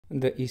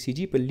د ECG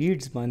په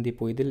لیډز باندې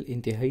پوهېدل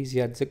انتهایی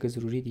زیات ځکه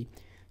ضروري دي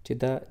چې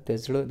دا د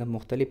زړه د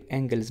مختلف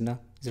انګلز نه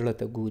زړه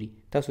ته ګوري.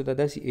 تاسو دا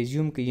داسې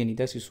ایزیوم کوئ، یعنی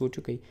داسې سوچ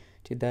وکئ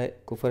چې دا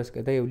کو فرض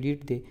کړه دا یو لیډ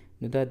دی،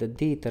 نو دا د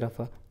دې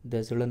طرفه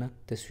د زړه نه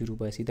تصویر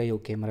وباسي. دا یو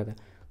کیمره ده.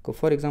 که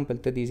فار ایگزامپل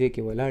ته دې ځای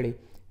کې ولاړې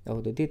او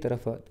د دې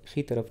طرفه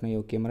ښي طرف نه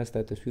یو کیمره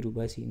ستا تصویر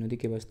وباسي، نو دې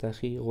کې به ستا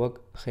ښي غوږ،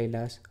 ښی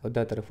لاس او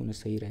دا طرفونه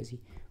صحیح راځي.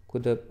 کو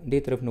د دې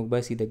طرف نه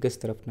وباسي د ګس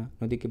طرف نه،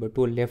 نو دې کې به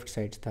ټول لیفټ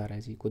سایډ ستا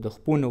راځي. کو د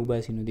خپو نه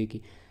وباسي نو دې کې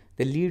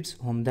د لیډز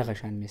همدغه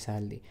شان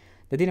مثال دی.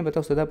 د دې نه به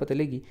تاسو دا پته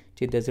لګي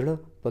چې د زړه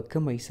په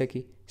کومه حصه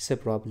کې څه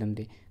پرابلم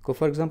دی. کو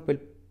فار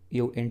ایگزامپل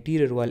یو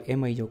انټیریور وال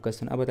MI یو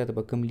کس هغه ته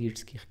په کوم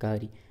لیډز کې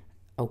ښکاري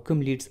او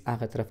کوم لیډز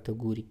هغه طرف ته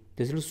ګوري. د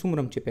زړه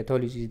څومره چې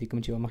پیتالوجیز دي،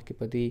 کوم چې مخکې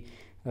په دې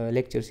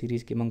لیکچر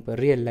سیریز کې موږ په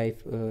ریل لایف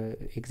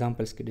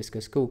ایگزامپلز کې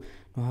ډسکس کوو،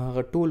 نو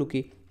هغه ټولو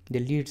کې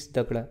د لیډز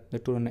زده کړه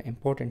د ټولو نه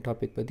امپورټنټ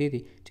ټاپک په دې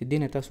دی چې دې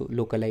نه تاسو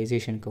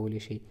لوکلایزیشن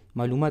کولی شئ،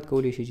 معلومات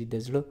کولی شئ چې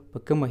د زړه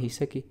په کومه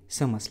حصه کې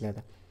څه مسله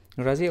ده.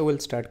 نو راځئ اول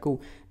سټارټ کوو.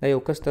 دا یو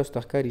کس تاسو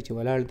ته ښکاري چې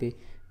ولاړ دی،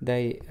 دا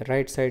یې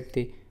رایټ سایډ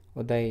دی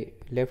او دا یې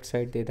لیفټ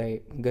سایډ دی، دا یې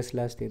ګس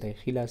لاس دی، دا یې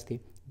ښي لاس دی،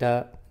 دا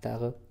د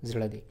هغه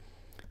زړه دی.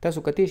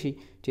 تاسو کتی شي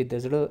چې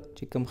د زړه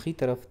چې کوم ښي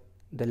طرف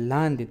د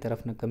لاندې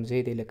طرف نه کوم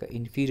ځای دی لکه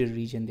انفیریور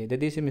ریجن دی. د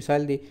دې څه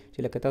مثال دی چې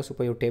لکه تاسو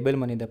په یو ټیبل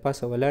باندې د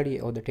پاسه ولاړ یې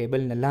او د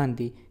ټیبل نه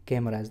لاندې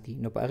کیمراز دي،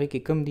 نو په هغې کې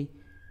کم دي؟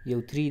 یو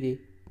 3 دی،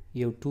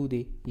 یو 2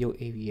 دی، یو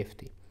AVF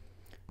دی.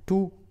 2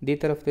 دې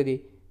طرف ته دی،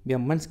 بیا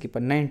منځ کې په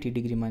 90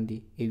 ډیګري باندې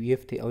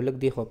AVF دی او لږ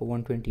دی خوا په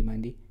 120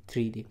 باندې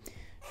 3 دی.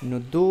 نو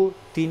 2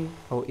 3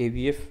 او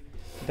AVF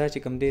دا چې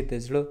کوم دی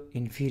د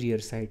زړه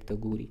انفیریور سایډ ته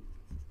ګوري.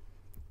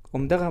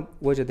 همدغه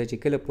وجه ده چې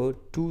کله په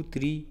 2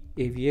 3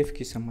 AVF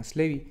کې څه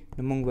مسله وي،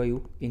 نو موږ وایو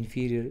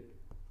انفیریور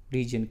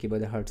ریجن کې به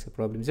د هارټ څه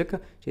پرابلم، ځکه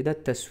چې دا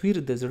تصویر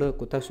د زړه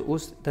کو تاسو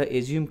اوس دا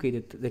ایزیوم کوئ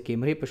د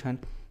کیمرې په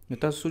شان، نو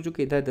تاسو سوچ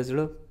وکئ دا د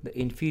زړه د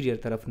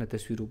انفیریور طرف نه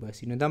تصویر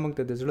وباسي، نو دا موږ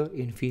ته د زړه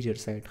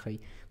انفیریور سایډ ښایي.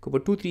 که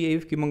په 2 3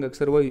 AVF کې موږ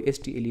اکثر وایو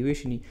ST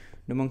الیویشن وي،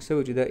 نو موږ څه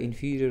وایو چې دا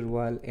انفیریور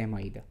وال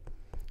MI ده،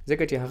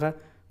 ځکه چې هغه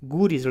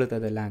ګوري زړه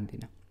ته د لاندې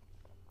نه.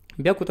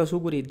 بیا کو تاسو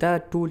ګورئ دا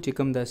ټول چې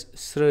کوم د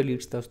سره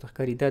لیډز تاسو ته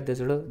ښکاري دا د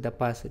زړه د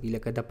پاسه دي،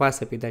 لکه د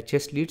پاسه پې دا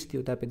چیسټ لیډز دي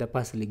او دا پې د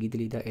پاسه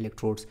لګېدلي دا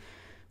الکتروډز.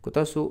 کو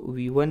تاسو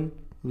V1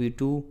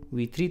 V2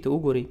 V3 ته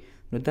وګورئ،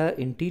 نو دا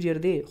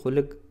انټیریور دی خو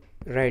لږ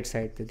رایټ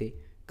سایډ ته دی،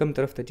 کم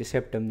طرف ته چې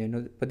سیپټم دی.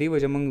 نو په دې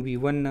وجه موږ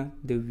V1 نه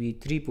د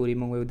V3 پورې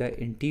موږ وایو دا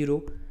انټیرو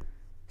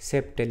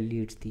سیپټل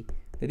لیډز دي.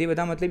 د دې به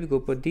دا مطلب وي که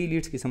په دې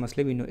لیډز کې څه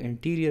مسله وي، نو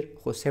انټیریور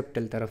خو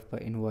سیپټل طرف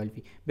په انوالو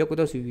وي. بیا کو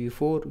تاسو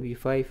V4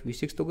 V5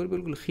 V6 ته وګورئ،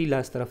 بالکل ښي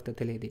لاس طرف ته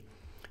تللی دی،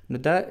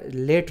 نو دا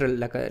لیټرل،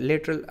 لکه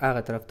لیټرل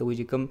هغه طرف ته وایي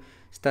چې کوم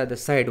ستا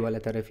د سایډ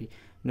والا طرف وي،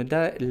 نو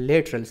دا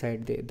لیټرل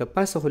سایډ دی. د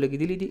پاسه خو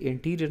لګېدلي دي،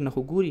 انټیریور نه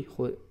خو ګوري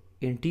خو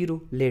انټیرو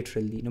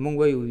لیټرل دي، نو موږ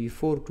وایو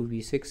V4 to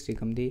V6 چې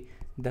کوم دی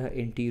دا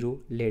انټیرو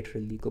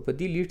لیټرل دي. که په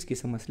دې لیډز کې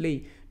څه مسله وي،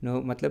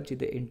 نو مطلب چې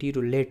د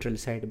انټیرو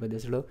لیټرل سایډ به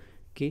د زړه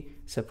کې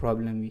څه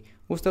پرابلم وي.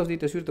 اوس تاسو دې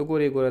تصویر ته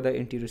ګورئ، ګوره دا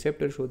انټیرو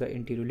سیپټل شو، دا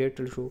انټیرو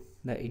لیټرل شو،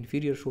 دا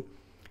انفیریور شو.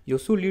 یو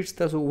څو لیډز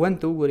تاسو 1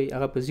 ته وګورئ،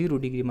 هغه په 0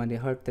 ډیګري باندې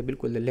هارټ ته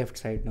بالکل د لیفټ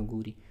سایډ نه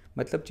ګوري،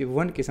 مطلب چې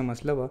 1 کې څه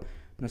مسله وه،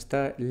 نو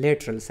ستا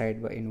لیټرل سایډ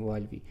به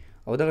انوالو وي.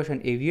 او دغه شان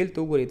AVL ته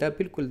وګورئ، دا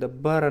بالکل د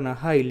بره نه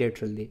های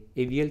لیټرل دی.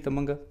 AVL ته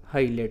موږ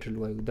های لیټرل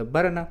وایو، د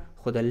بره نه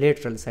خو د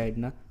لیټرل سایډ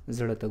نه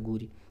زړه ته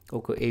ګوري. او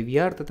که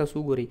AVR ته تاسو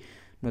وګورئ،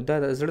 نو دا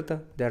د زړه ته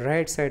د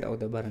رایټ سایډ او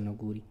د بره نه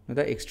ګوري، نو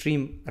دا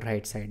ایکسټریم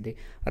رایټ سایډ دی.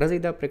 راځئ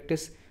دا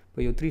پریکټس په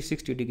یو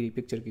 360 ډیګري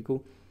پکچر کې کوو.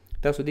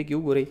 تاسو دې کې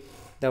وګورئ،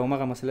 دا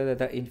همغه مسله ده،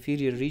 دا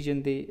انفیریور ریجن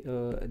دی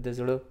د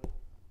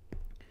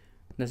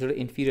زړه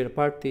انفیریور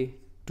پارټ دی.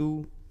 2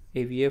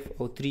 AVF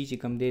او 3 چې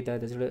کوم دی دا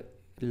د زړه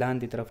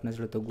لاندې طرف نه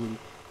زړه ته ګوري،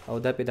 او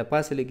دا پې د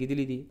پاسه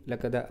لګېدلي دي،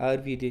 لکه دا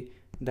RV دی،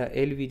 دا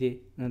LV دی،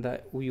 نو دا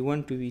V1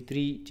 to V3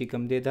 چې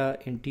کوم دی دا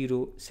انټیرو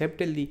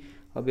سیپټل دی،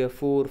 او بیا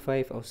 4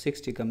 5 او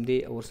 6 چې کوم دی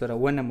او سره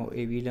 1 او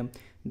AVL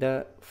دا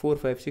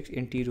 4 5 6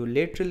 انټیرو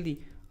لیټرل دی،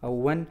 او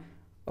 1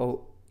 او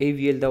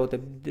AVL دا ورته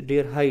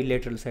ډېر های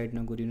لیټرل سایډ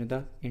نه ګوري، نو دا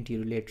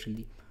انټیرو لیټرل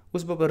دی.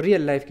 اوس به په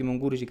ریل لایف کې مونږ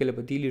ګورو چې کله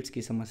په دې لیډز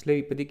کې څه مسله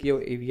وي، په دې کې یو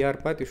AVR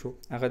پاتې شو،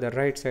 هغه د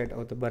رایټ سایډ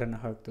او د بره نه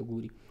هارټ ته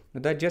ګوري،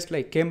 نو دا جسټ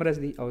لایک کیمراز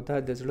دی او دا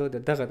د زړه د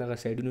دغه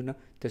سایډونو نه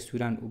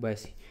تصویران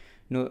وباسي.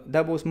 نو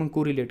دا به اوس موږ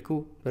کوریلیټ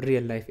کوو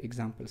ریل لایف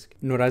ایگزامپلز کې.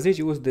 نو راځئ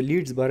چې اوس د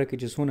لیډز باره کې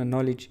چې څونه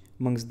نالج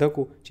موږ زده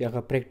کړو چې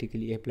هغه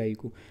پریکټیکلی اپلای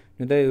کړو.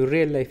 نو دا یو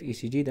ریل لایف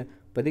ECG ده،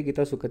 په دې کې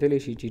تاسو کتلی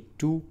شئ چې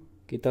 2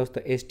 کې تاسو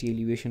ته ST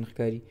الیویشن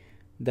ښکاري،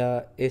 دا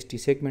ST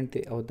سیګمنټ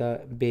دی او دا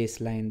بیس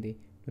لاین دی.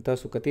 نو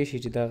تاسو کتی شئ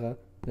چې دغه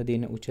د دې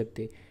نه اوچت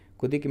دی.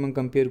 کو دې کې موږ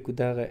کمپیر کړو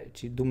دغه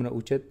چې دومره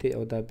اوچت دی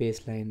او دا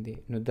بیس لاین دی،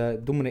 نو دا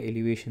دومره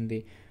الیویشن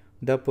دی.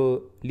 دا په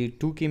لیډ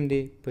 2 کې هم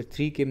دی، په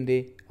 3 کې هم دی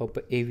او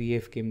په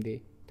AVF کې هم دی.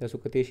 تاسو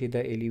کتی شئ دا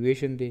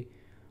الیویشن دی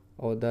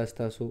او دا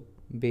ستاسو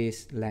بیس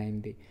لاین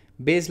دی.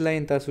 بیس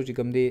لاین تاسو چې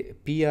کوم دی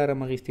PR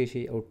هم اخیستی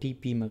شئ او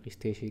TP هم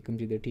اخیستی شئ، کوم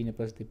چې د T نه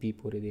پس د P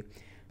پورې دی.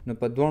 نو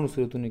په دواړو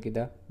صورتونو کې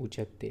دا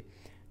اوچت دی.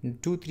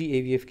 2 3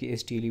 AVF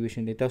کې ST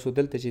الیویشن دی. تاسو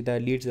دلته چې دا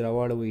لیډز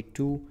راواړوئ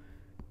 2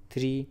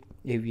 3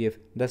 AVF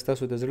دا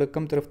ستاسو د زړه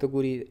کم طرف ته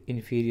ګوري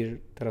انفیریور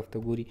طرف ته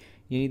ګوري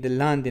یعنی د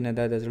لاندې نه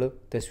دا د زړه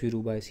تصویر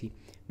وباسي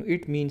نو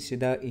اټ مینس چې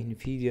دا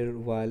انفیریور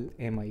وال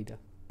MI ده.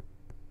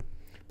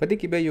 په دې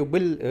کې بیا یو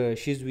بل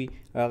شیز وي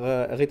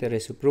هغې ته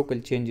ریسیپروکل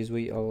چینجز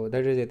وي او دا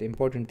ډېر زیات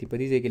امپورټنټ دي. په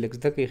دې ځای کې لږ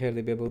زده کوي خیر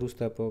دی بیا به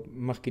وروسته په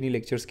مخکیني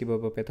لیکچرز کې به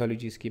په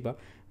پیتالوجیز کې به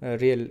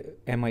ریل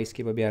MIs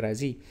کې به بیا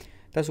راځي.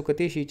 تاسو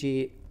کتی شي چې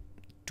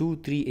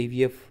 2-3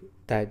 AVF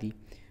دا دي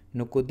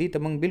نو کو دې ته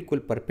موږ بالکل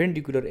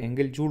پرپینډیکولر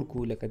انګل جوړ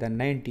کړو لکه دا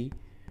 90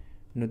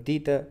 نو دې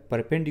ته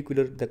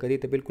پرپینډیکولر د کدې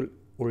ته بالکل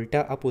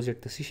الټا اپوزیټ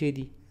ته څه شي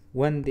دي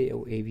 1 دی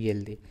او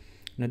AVL دی.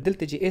 نو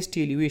دلته چې ST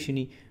الیویشن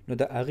نو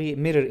د هغې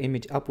میرر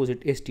ایمیج اپوزیټ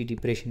ST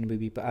ډیپریشن به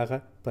وي په هغه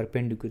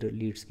پرپینډیکولر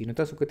لیډز کې. نو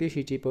تاسو کتی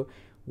شي چې په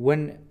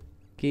 1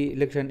 کې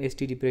لږ شان ST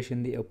ډیپریشن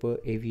دی او په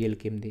AVL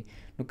کې هم دی.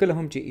 نو کله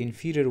هم چې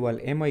انفیریور وال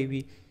MI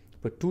وي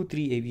په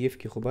 2-3 AVF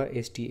کې خو به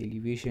ST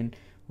الیویشن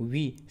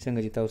وي څنګه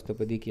چې تاسو ته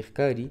په دې کې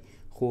ښکاري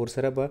خو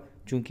ورسره به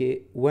چونکې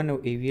 1 او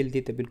AVL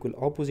دې ته بالکل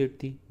اپوزیټ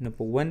دي نو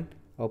په 1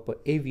 او په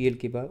AVL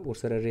کې به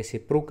ورسره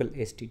ریسیپروکل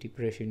ST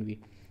ډیپریشن وي.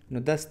 نو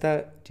دا ستا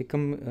چې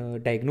کوم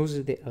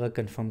ډایګنوزس دی هغه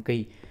کنفرم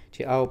کوي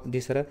چې او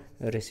دې سره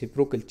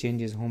ریسیپروکل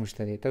چینجز هم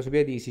شته دی. تاسو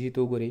بیا د ECG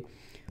ته وګورئ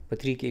په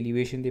 3 کې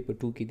الیویشن دی په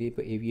 2 کې دی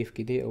په AVF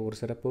کې دی او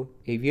ورسره په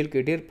AVL کې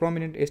ډېر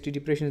پرومیننٹ ST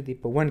ډیپریشن دی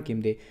په 1 کې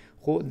هم دی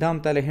خو دا هم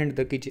تاله هند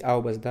د کې چې او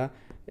بس دا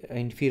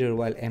انفیریور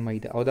وال MI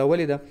ده. او دا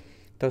ولې ده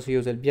تاسو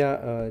یو ځل بیا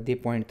دې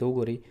پوینټ ته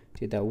وګورئ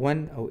چې دا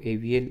 1 او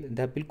AVL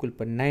دا بالکل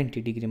په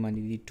 90 ډیګري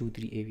باندې دي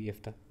 2-3 AVF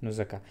ته. نو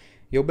ځکه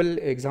یو بل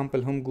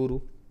اگزامپل هم ګورو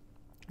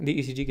د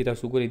ECG کې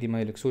تاسو ګورئ دې ما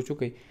لږ سوچ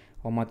وکئ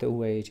او ماته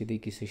ووایئ چې دې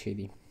کې څه شی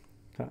دي.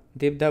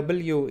 دا بل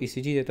یو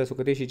ECG دی تاسو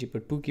کتی شي چې په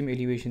 2 کې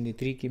الیویشن دی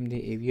 3 کې دی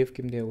AVF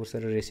کې دی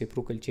ورسره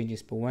ریسیپروکل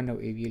چینجز په 1 او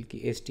AVL کې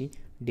ST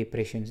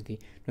ډیپریشنز دي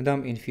نو دا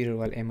هم انفیریور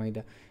وال MI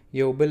ده.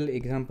 یو بل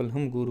اگزامپل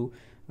هم ګورو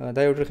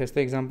دا یو ډېر ښایسته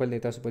اگزامپل دی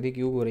تاسو په دې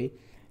کې وګورئ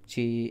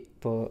چې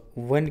په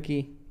 1 کې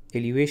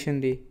الیویشن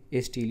دی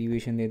ST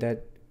الیویشن دی دا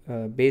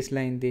بیس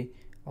لاین دی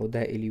او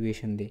دا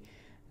الیویشن دی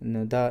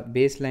نو دا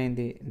بیس لاین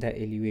دی دا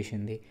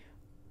الیویشن دی.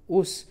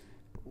 اوس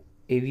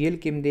AVL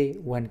کې هم دی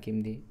 1 کې هم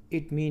دی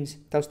اټ مینس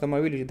تاسو ته ما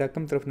ویلي چې دا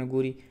کوم طرف نه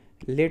ګوري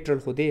لیټرل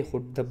خو دی خو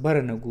د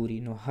بره نه ګوري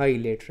نو های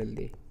لیټرل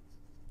دی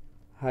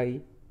های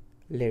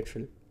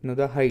لیټرل نو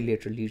دا های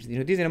لیټرل لیډز دي.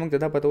 نو دې ځای نه موږ ته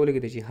دا پته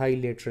ولګېده چې های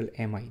لیټرل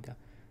MI ده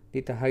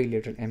دې ته های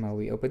لیټرل MI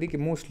وي او په دې کې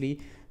موسټلی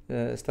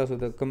ستاسو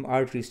د کوم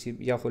آرټریز چې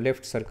یا خو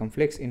لیفټ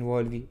سرکمفلیکس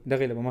انوالو وي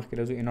دغې له به مخکې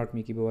راځو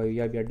اناټمي کې به وایو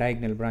یا بیا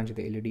ډایګنل برانچ د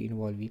LED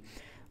انوالو وي.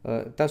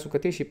 تاسو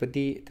کتی شي په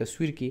دې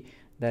تصویر کې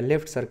دا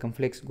لیفټ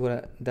سرکمفلیکس ګوره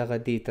دغه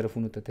دې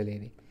طرفونو ته تللی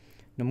دی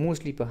نو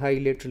موسټلی په های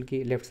لیټرل کې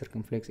لیفټ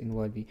سرکمفلیکس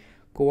انوالو وي.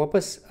 کو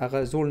واپس هغه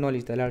زوړ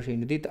نالج ته لاړ شئ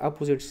نو دې ته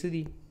اپوزیټ څه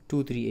دي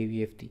 2-3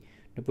 AVF دي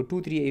نو په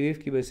 2-3 AVF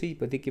کې به څه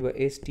په دې کې به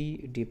ST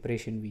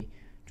ډیپریشن وي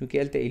چونکې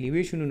هلته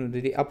الیویشن نو د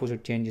دې اپوزیټ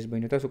چینجز به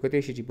نو تاسو کتی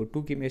شي چې په 2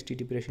 کې ST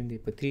ډیپریشن دی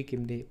په 3 کې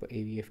دی په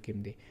AVF کې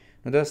دی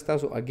نو دا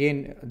تاسو اگین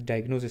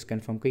ډایګنوزس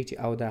کنفرم کوي چې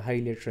او دا های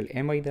لیټرل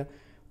MI ده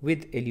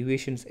with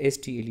elevations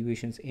ST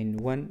elevations in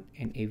 1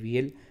 and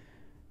AVL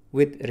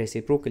with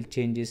reciprocal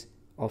changes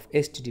of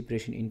ST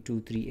depression in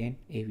 2-3 and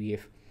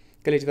AVF.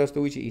 کله چې تاسو ته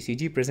وایي چې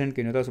ECG پریزنټ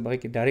کوي نو تاسو به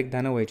کې ډایرکټ دا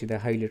نه وایي چې دا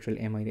های لیټرل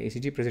MI ده.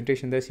 ECG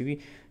پریزنټیشن داسې وي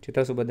چې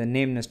تاسو به د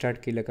نیم نه سټارټ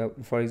کړئ لکه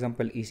فار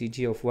ایگزامپل ECG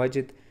of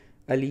واجد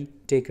Ali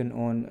taken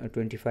on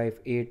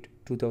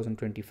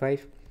 25/8/2025.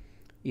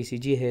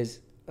 ECG has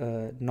a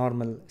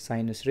normal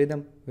sinus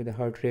rhythm with a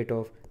heart rate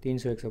of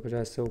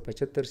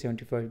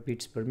 350/175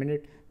 beats per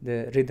minute. The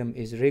rhythm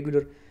is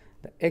regular.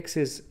 The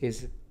axis is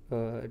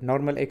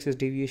normal axis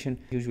deviation,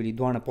 usually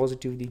dwana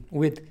positive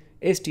with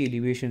ST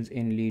elevations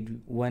in lead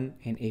 1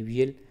 and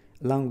AVL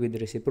along with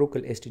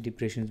reciprocal ST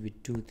depressions with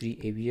 2-3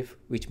 AVF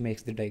which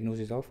makes the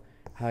diagnosis of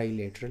high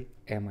lateral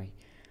MI.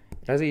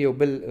 راځي یو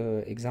بل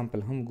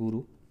اگزامپل هم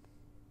ګورو.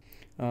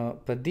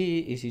 په دې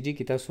ECG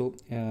کې تاسو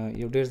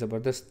یو ډېر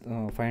زبردست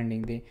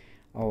فایندینګ دی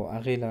او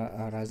هغې له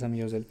راځم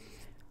یو ځل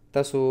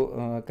تاسو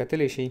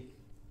کتلی شئ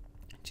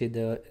چې د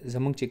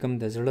زموږ چې کوم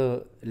د زړه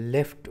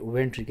لیفټ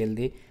وینټریکل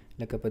دی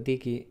لکه په دې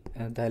کې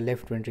دا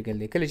لیفټ وینټریکل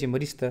دی کله چې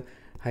مریض ته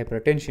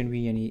هایپرټینشن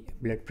وي یعنی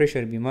بلډ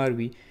پریشر بیمار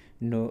وي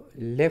نو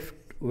لیفټ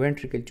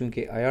وینټریکل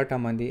چونکې آیاټا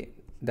باندې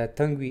دا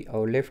تنګ وي او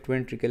لیفټ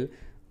وینټریکل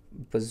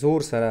په زور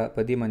سره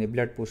په دې باندې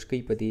بلډ پوش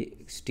کوي په دې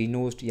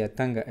سټینوزډ یا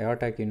تنګ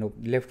آیاټا کې نو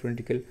لیفټ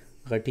وینټریکل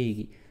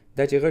غټیږي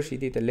دا چې غټ شي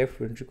دې ته لیفټ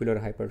وینټریکولر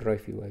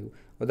هایپرټرافي وایو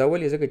او دا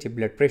ولې ځکه چې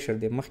بلډ پریشر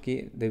دی مخکې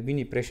د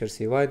وینې پریشر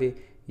سیوا دی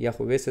یا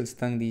خو ویسلز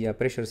تنګ دي یا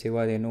پریشر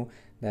سیوا دی نو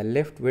دا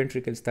لیفټ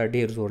وینټریکل ستا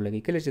ډېر زور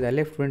لګي کله چې دا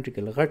لیفټ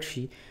وینټریکل غټ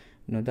شي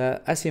نو دا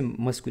اسې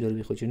مسکولر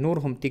وي خو چې نور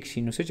هم تیک شي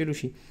نو څه چلو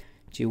شي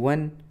چې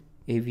 1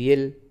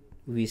 AVL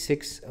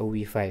V6 او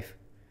V5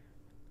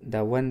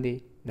 دا 1 دی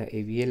دا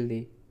AVL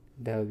دی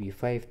دا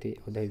V5 دی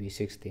او دا V6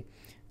 دی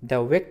دا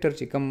ویکټر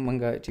چې کوم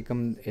منګه چې کوم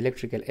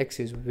الکتریکل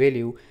اکسس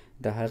ویلیو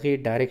د هغې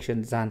ډایرکشن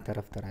ځان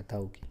طرف ته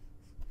راتاو کی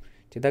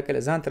چې دا کله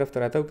ځان طرف ته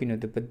راتاو کی نو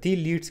د په دې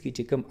لیډز کې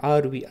چې کوم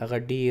آر وي هغه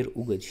ډېر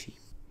اوږد شي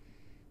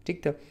ټیک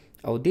ده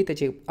او دې ته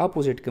چې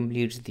اپوزیټ کوم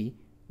لیډز دي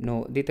نو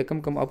دې ته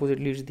کم اپوزیټ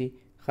لیډز دي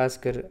خاص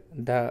کر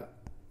دا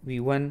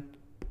V1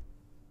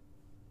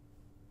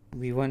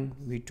 V1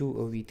 V2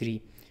 او V3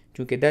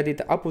 چونکه دا د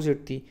ته اپوزیټ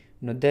دي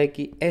نو دا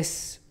کې اس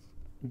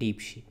ډیپ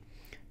شي.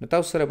 نو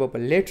تاسو سره به په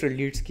لیټرل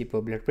لیډز کې په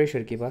بلډ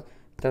پریشر کې به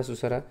تاسو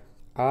سره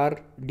آر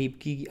ډیپ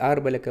کیږي، آر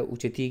به لکه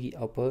اوچتیږي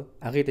او په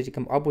هغې ته چې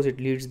کوم اپوزیټ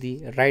لیډز دي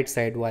رایټ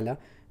سایډ والا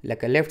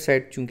لکه لیفټ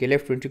سایډ چونکې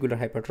لیفټ وینټریکولر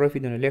هایپرټروفي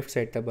دی نو لیفټ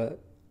سایډ ته به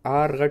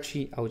آر غټ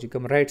شي او چې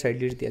کوم رایټ سایډ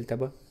لیډز دی هلته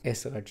به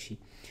اس غټ شي.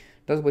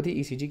 تاسو په دې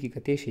ای سی جي کې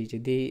کتی شئ چې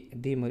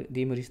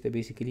دې مریض ته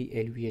بیسیکلي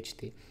ایل وي ایچ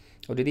دی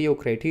او د دې یو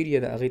کرایټیریا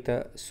د هغې ته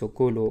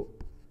سوکولو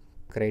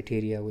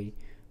کرایټیریا وایي.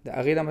 د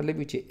هغې دا مطلب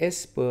وي چې اس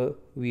په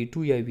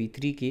V2 یا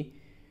V3 کې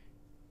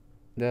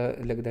د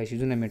لږ دا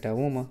شیزونه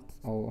میټاوم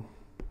او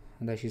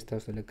دا شیز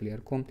تاسو ته لږ کلیر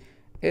کوم.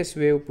 اس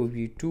ویو په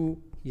V2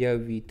 یا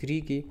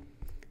V3 کې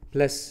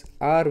پلس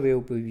آر ویو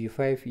په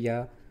V5 یا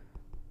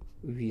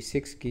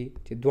V6 کې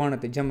چې دواړه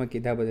ته جمع کې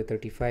دا به د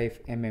 35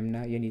 mm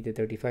نه یعنی د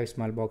 35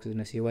 سمال باکسز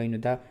نه سیوای نو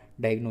دا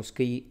ډایګنوز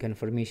کوي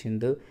کنفرمیشن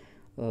د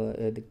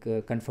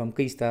کنفرم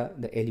کوي ستا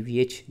د ایل وی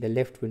ایچ د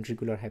لیفټ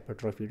وینټریکولر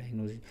هایپرټروفي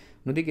ډایګنوز.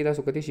 نو دې کې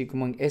تاسو کتی شي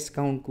کوم اس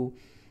کاونټ کو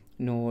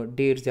نو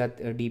ډیر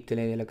زیات ډیپ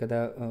تللی دی لکه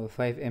دا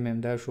 5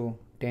 mm دا شو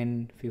 10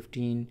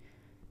 15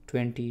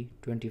 20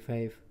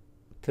 25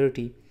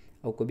 30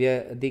 او که بیا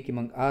دې کې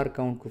موږ آر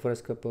کاونټ کو فرض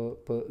که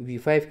په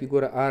V5 کې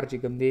ګوره آر چې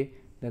کوم دی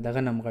د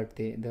دغه نم غټ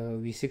دی د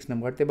V6 نم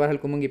غټ دی. بهرحال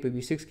که موږ یې په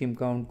V6 کې هم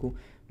کاونټ کو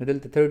نو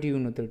دلته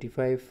 30 نو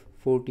 35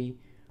 40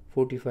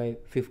 45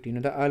 50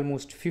 نو دا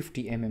آلموسټ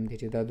 50 mm دی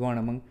چې دا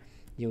دواړه موږ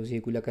یو ځای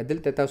کو. لکه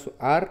دلته تاسو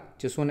آر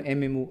چې څونه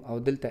mm او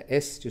دلته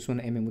اس چې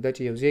څونه mm دا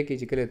چې یو ځای کې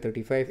چې کله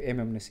 35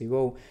 mm نه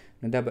سیوه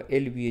نو دا به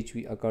ایل وی ایچ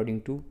وي اکارډینګ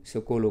ټو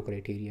سوکولو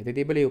کرایټیریا. د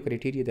دې بله یو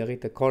کرایټیریا د هغې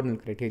ته کارنل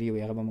کرایټیریا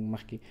وایي هغه به موږ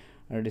مخکې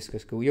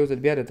ډسکس کوو. یو ځل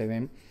بیا درته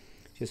وایم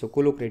چې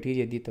سوکولو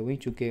کرایټیریا دې ته وایي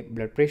چونکې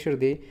بلډ پریشر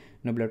دی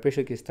نو بلډ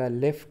پریشر کې ستا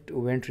لیفټ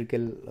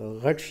وینټریکل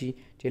غټ شي.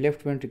 چې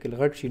لیفټ وینټریکل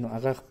غټ شي نو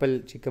هغه خپل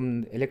چې کوم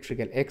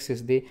الکټریکل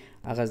ایکسس دی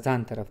هغه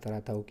ځان طرف ته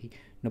راتاو کي.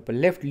 نو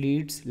په لیفټ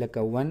لیډز لکه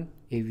 1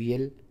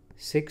 AVL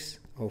 6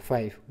 او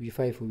 5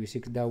 V5 او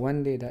V6 دا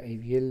 1 دی دا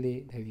AVL دی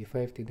دا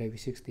V5 دی دا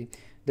V6 دی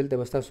دلته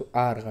به ستاسو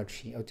آر غټ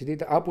شي او چې دې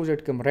ته اپوزیټ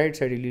کوم رایټ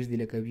سایډ لیډز دی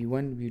لکه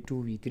V1 V2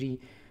 V3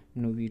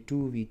 نو V2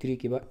 V3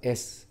 کې به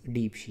اس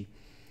ډیپ شي.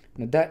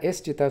 نو دا اس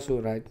چې تاسو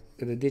د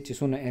دې چې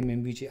څونه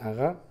MM وي چې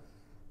هغه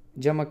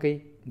جمع کوي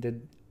د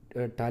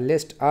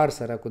ټالسټ آر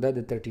سره کو دا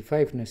د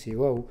 35 نه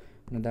سیوه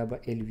نو دا به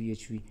ایل وی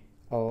ایچ وي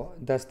او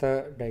دا ستا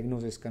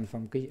ډایګنوزس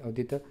کنفرم کوي او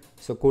دې ته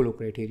سوکولو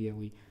کرایټیریا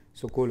وایي.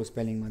 سوکولو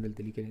سپیلنګ ما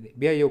دلته لیکلی دی.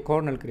 بیا یو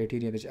کارنل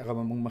کرایټیریا ده چې هغه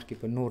به موږ مخکې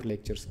په نور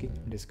لیکچرز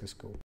کې ډسکس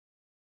کوو.